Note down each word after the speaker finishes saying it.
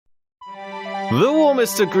The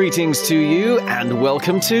warmest of greetings to you, and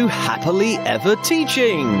welcome to Happily Ever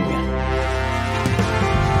Teaching.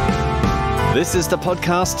 This is the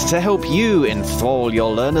podcast to help you enthrall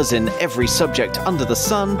your learners in every subject under the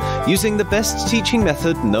sun using the best teaching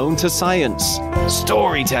method known to science,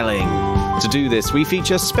 storytelling. To do this, we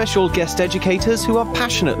feature special guest educators who are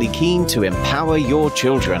passionately keen to empower your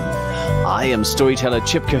children. I am storyteller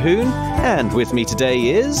Chip Cahoon, and with me today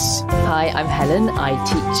is... Hi, I'm Helen. I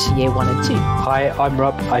teach Year 1 and 2. Hi, I'm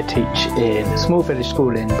Rob. I teach in a small village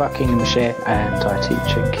school in Buckinghamshire, and I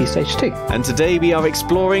teach in Key Stage 2. And today we are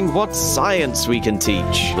exploring what science we can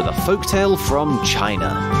teach with a folktale from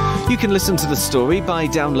China. You can listen to the story by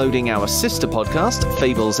downloading our sister podcast,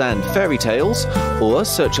 Fables and Fairy Tales, or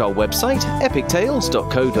search our website,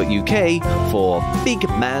 epictales.co.uk, for Big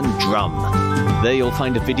Man Drum. There you'll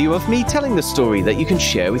find a video of me telling the story that you can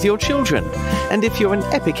share with your children. And if you're an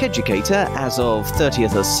Epic educator, as of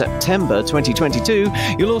 30th of September 2022,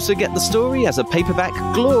 you'll also get the story as a paperback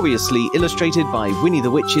gloriously illustrated by Winnie the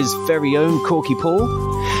Witch's very own Corky Paul.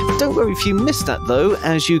 Don't worry if you missed that though,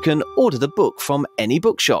 as you can order the book from any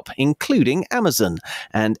bookshop, including Amazon,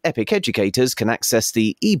 and Epic educators can access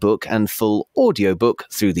the ebook and full audiobook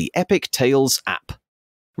through the Epic Tales app.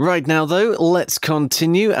 Right now, though, let's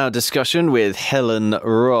continue our discussion with Helen,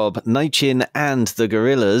 Rob, Nai-Chin and the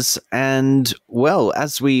gorillas. And, well,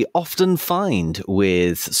 as we often find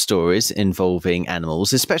with stories involving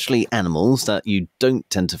animals, especially animals that you don't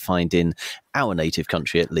tend to find in our native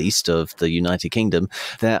country, at least, of the United Kingdom,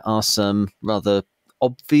 there are some rather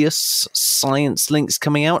obvious science links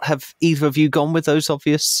coming out. Have either of you gone with those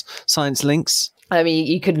obvious science links? I mean,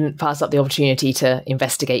 you couldn't pass up the opportunity to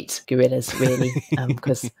investigate gorillas, really,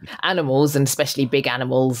 because animals, and especially big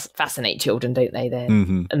animals, fascinate children, don't they?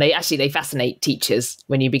 And they fascinate teachers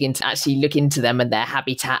when you begin to actually look into them and their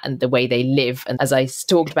habitat and the way they live. And as I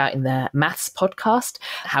talked about in the maths podcast,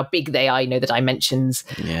 how big they are, the dimensions.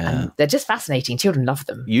 Yeah. They're just fascinating. Children love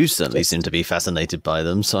them. You certainly seem to be fascinated by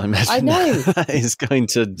them, so I imagine that is going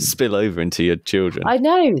to spill over into your children. I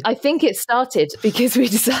know. I think it started because we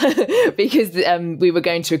decided, we were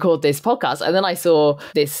going to record this podcast, and then I saw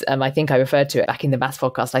this, I think I referred to it back in the maths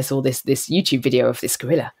podcast, I saw this YouTube video of this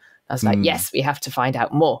gorilla. I was like, yes, we have to find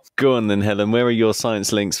out more. Go on then, Helen. Where are your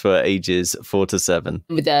science links for ages 4 to 7?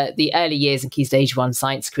 With the early years in Key Stage 1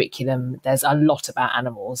 science curriculum, there's a lot about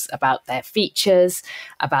animals, about their features,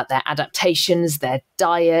 about their adaptations, their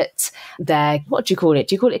diet, their, what do you call it?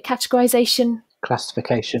 Do you call it categorization?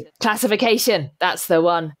 Classification, that's the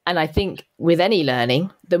one. And I think with any learning,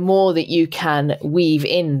 the more that you can weave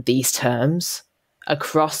in these terms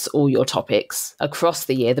across all your topics, across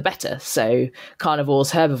the year, the better. So carnivores,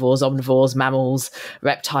 herbivores, omnivores, mammals,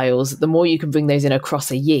 reptiles, the more you can bring those in across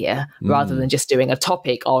a year, rather than just doing a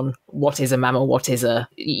topic on what is a mammal,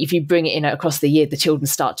 if you bring it in across the year, the children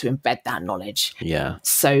start to embed that knowledge. Yeah.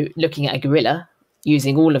 So looking at a gorilla,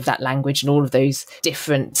 using all of that language and all of those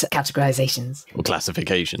different categorizations. Or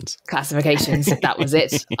classifications. That was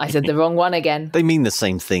it. I said the wrong one again. They mean the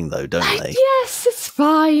same thing, though, don't they? Yes, it's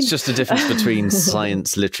fine. It's just a difference between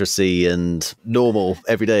science literacy and normal,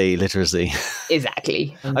 everyday literacy.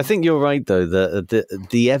 Exactly. I think you're right, though.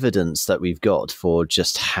 The evidence that we've got for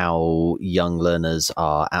just how young learners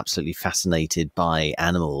are absolutely fascinated by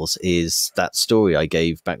animals is that story I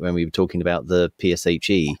gave back when we were talking about the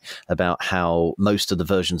PSHE, about how most of the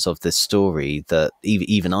versions of this story that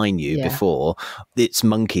even I knew before, it's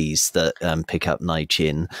monkeys that pick up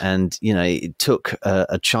Nai-Chin. And, it took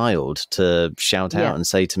a child to shout out and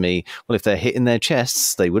say to me, well, if they're hitting their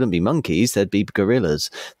chests, they wouldn't be monkeys, they'd be gorillas.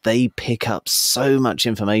 They pick up so much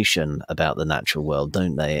information about the natural world,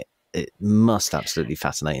 don't they? It must absolutely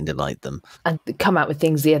fascinate and delight them. And come out with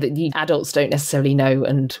things that the adults don't necessarily know,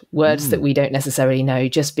 and words that we don't necessarily know,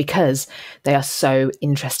 just because they are so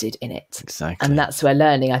interested in it. Exactly. And that's where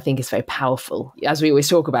learning, I think, is very powerful. As we always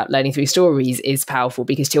talk about, learning through stories is powerful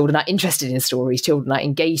because children are interested in stories, children are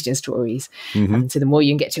engaged in stories. And so the more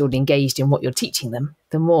you can get children engaged in what you're teaching them,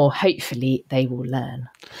 the more hopefully they will learn.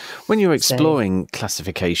 When you're exploring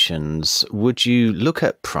classifications, would you look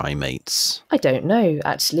at primates? I don't know,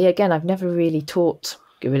 actually. Again, I've never really taught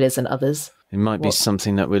gorillas and others. It might be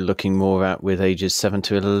something that we're looking more at with ages 7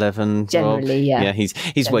 to 11. Generally, Rob. Yeah,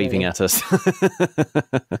 he's waving at us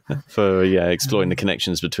for exploring the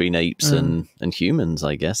connections between apes and humans.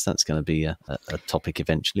 I guess that's going to be a topic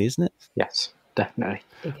eventually, isn't it? Yes, definitely.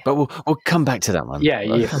 But we'll come back to that one. Yeah,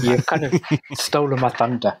 you've kind of stolen my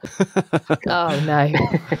thunder. Oh no.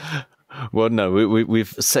 Well, no,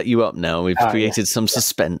 we've set you up now. We've created some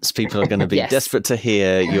suspense. People are going to be desperate to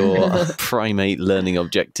hear your primate learning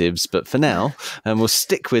objectives. But for now, we'll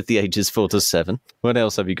stick with the ages 4 to 7. What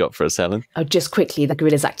else have you got for us, Helen? Oh, just quickly, the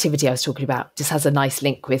gorillas activity I was talking about just has a nice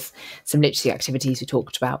link with some literacy activities we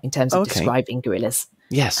talked about in terms of describing gorillas.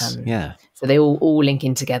 Yes, So they all link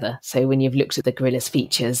in together. So when you've looked at the gorillas'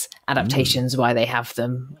 features, adaptations, why they have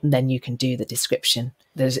them, then you can do the description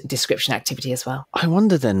activity as well. I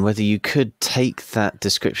wonder then whether you could take that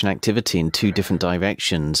description activity in 2 different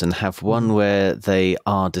directions and have one where they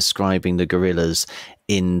are describing the gorillas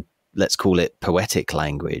in, let's call it, poetic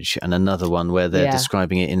language, and another one where they're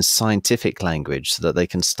describing it in scientific language, so that they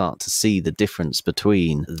can start to see the difference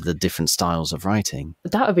between the different styles of writing.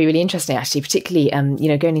 That would be really interesting, actually, particularly,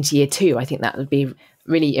 going into year 2. I think that would be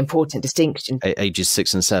really important distinction. Ages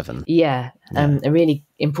 6 and 7. Yeah, a really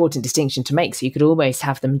important distinction to make. So you could almost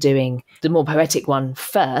have them doing the more poetic one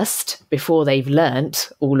first before they've learnt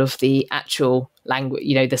all of the actual language,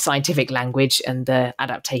 the scientific language and the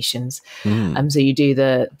adaptations. So you do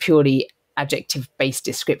the purely adjective-based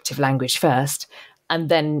descriptive language first, and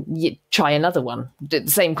then you try another one, the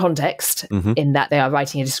same context, in that they are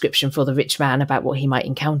writing a description for the rich man about what he might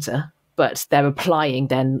encounter, but they're applying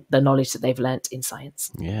then the knowledge that they've learnt in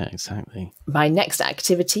science. Yeah, exactly. My next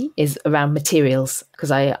activity is around materials,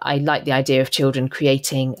 because I like the idea of children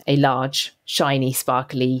creating a large, shiny,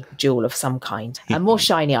 sparkly jewel of some kind. And more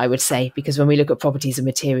shiny, I would say, because when we look at properties of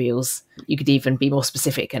materials, you could even be more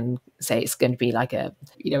specific and say it's going to be like a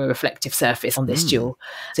reflective surface on this jewel.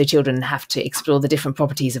 So children have to explore the different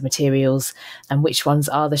properties of materials and which ones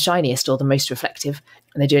are the shiniest or the most reflective.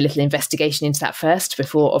 And they do a little investigation into that first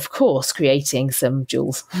before, of course, creating some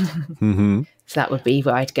jewels. So that would be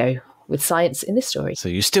where I'd go with science in this story. So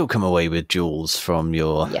you still come away with jewels from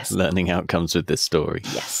your learning outcomes with this story.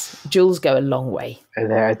 Yes, jewels go a long way.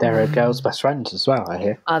 They're a girl's best friends as well, I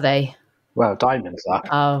hear. Are they? Well, diamonds are.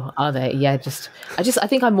 Oh, are they? Yeah, I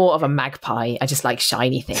think I'm more of a magpie. I just like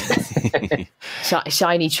shiny things.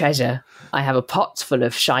 Shiny treasure. I have a pot full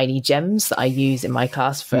of shiny gems that I use in my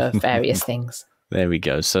class for various things. There we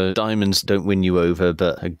go. So diamonds don't win you over,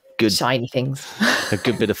 but a good shiny things. A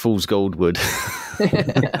good bit of fool's gold would.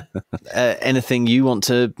 Anything you want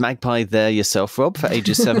to magpie there yourself, Rob, for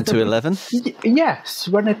ages 7 to 11? Yes.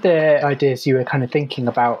 One of the ideas you were kind of thinking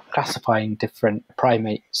about classifying different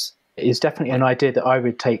primates is definitely an idea that I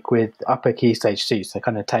would take with upper key stage 2, so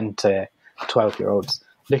kind of 10 to 12-year-olds.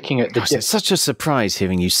 Looking at the it's such a surprise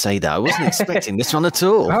hearing you say that. I wasn't expecting this one at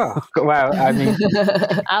all. Oh, well, I mean...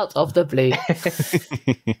 Out of the blue.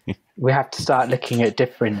 We have to start looking at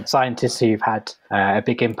different scientists who've had a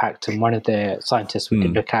big impact, and one of the scientists we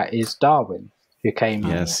could look at is Darwin, who came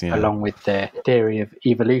along with the theory of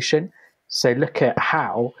evolution. So look at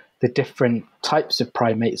how the different types of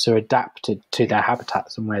primates are adapted to their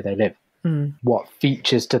habitats and where they live. What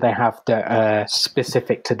features do they have that are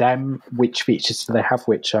specific to them? Which features do they have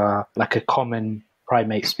which are like a common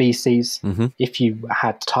primate species? If you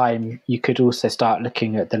had time, you could also start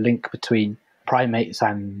looking at the link between primates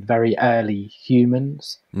and very early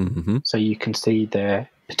humans. So you can see the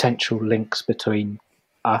potential links between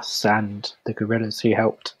us and the gorillas who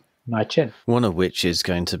helped Nai-Chin. One of which is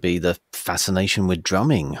going to be the fascination with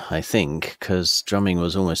drumming, I think, because drumming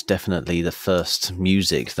was almost definitely the first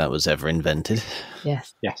music that was ever invented.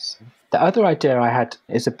 Yes. The other idea I had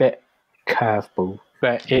is a bit curveball,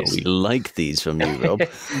 but it's... We like these from you, Rob.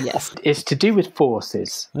 Yes. It's to do with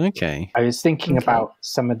forces. Okay. I was thinking about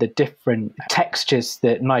some of the different textures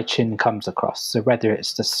that Nai-Chin comes across. So whether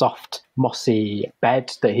it's the soft, mossy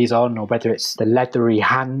bed that he's on, or whether it's the leathery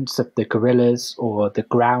hands of the gorillas or the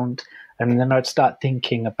ground. And then I'd start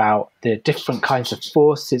thinking about the different kinds of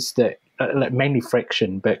forces that, mainly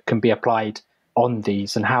friction, but can be applied on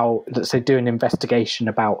these, and how, let's say, do an investigation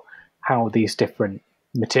about how these different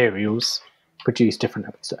materials produce different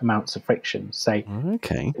amounts of friction. Say,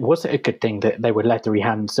 was it a good thing that they were leathery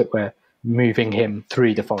hands that were moving him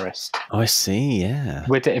through the forest? Oh, I see, yeah.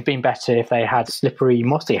 Would it have been better if they had slippery,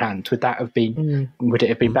 mossy hands? Would that have been, would it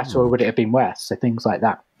have been better, or would it have been worse? So things like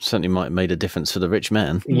that. Certainly might have made a difference for the rich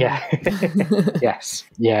man. Yeah. Yes.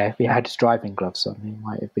 Yeah, if he had his driving gloves on, he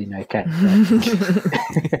might have been okay.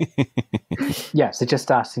 Yeah, so just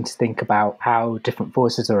starting to think about how different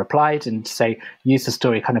forces are applied, and say, use the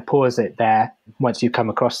story, kind of pause it there once you come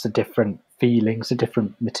across the different feelings, the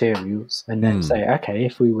different materials, and then say, okay,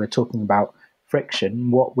 if we were talking about friction,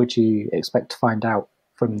 what would you expect to find out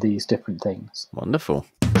from these different things? Wonderful.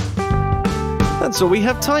 That's all we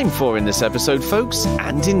have time for in this episode, folks,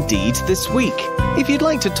 and indeed this week. If you'd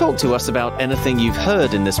like to talk to us about anything you've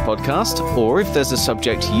heard in this podcast, or if there's a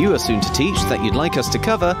subject you are soon to teach that you'd like us to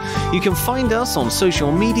cover, you can find us on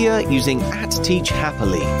social media using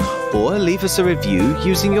 @TeachHappily, or leave us a review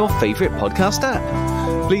using your favourite podcast app.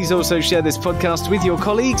 Please also share this podcast with your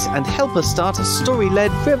colleagues and help us start a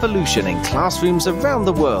story-led revolution in classrooms around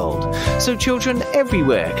the world, so children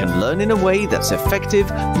everywhere can learn in a way that's effective,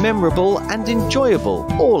 memorable, and enjoyable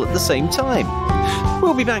all at the same time.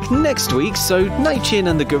 We'll be back next week so Nai-Chin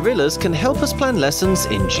and the Gorillas can help us plan lessons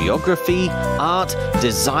in geography, art,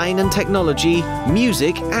 design and technology,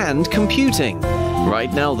 music and computing.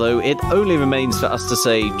 Right now, though, it only remains for us to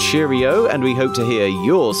say cheerio, and we hope to hear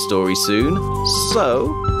your story soon.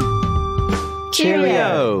 So,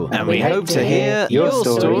 cheerio! And we hope to hear your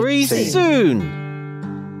story soon.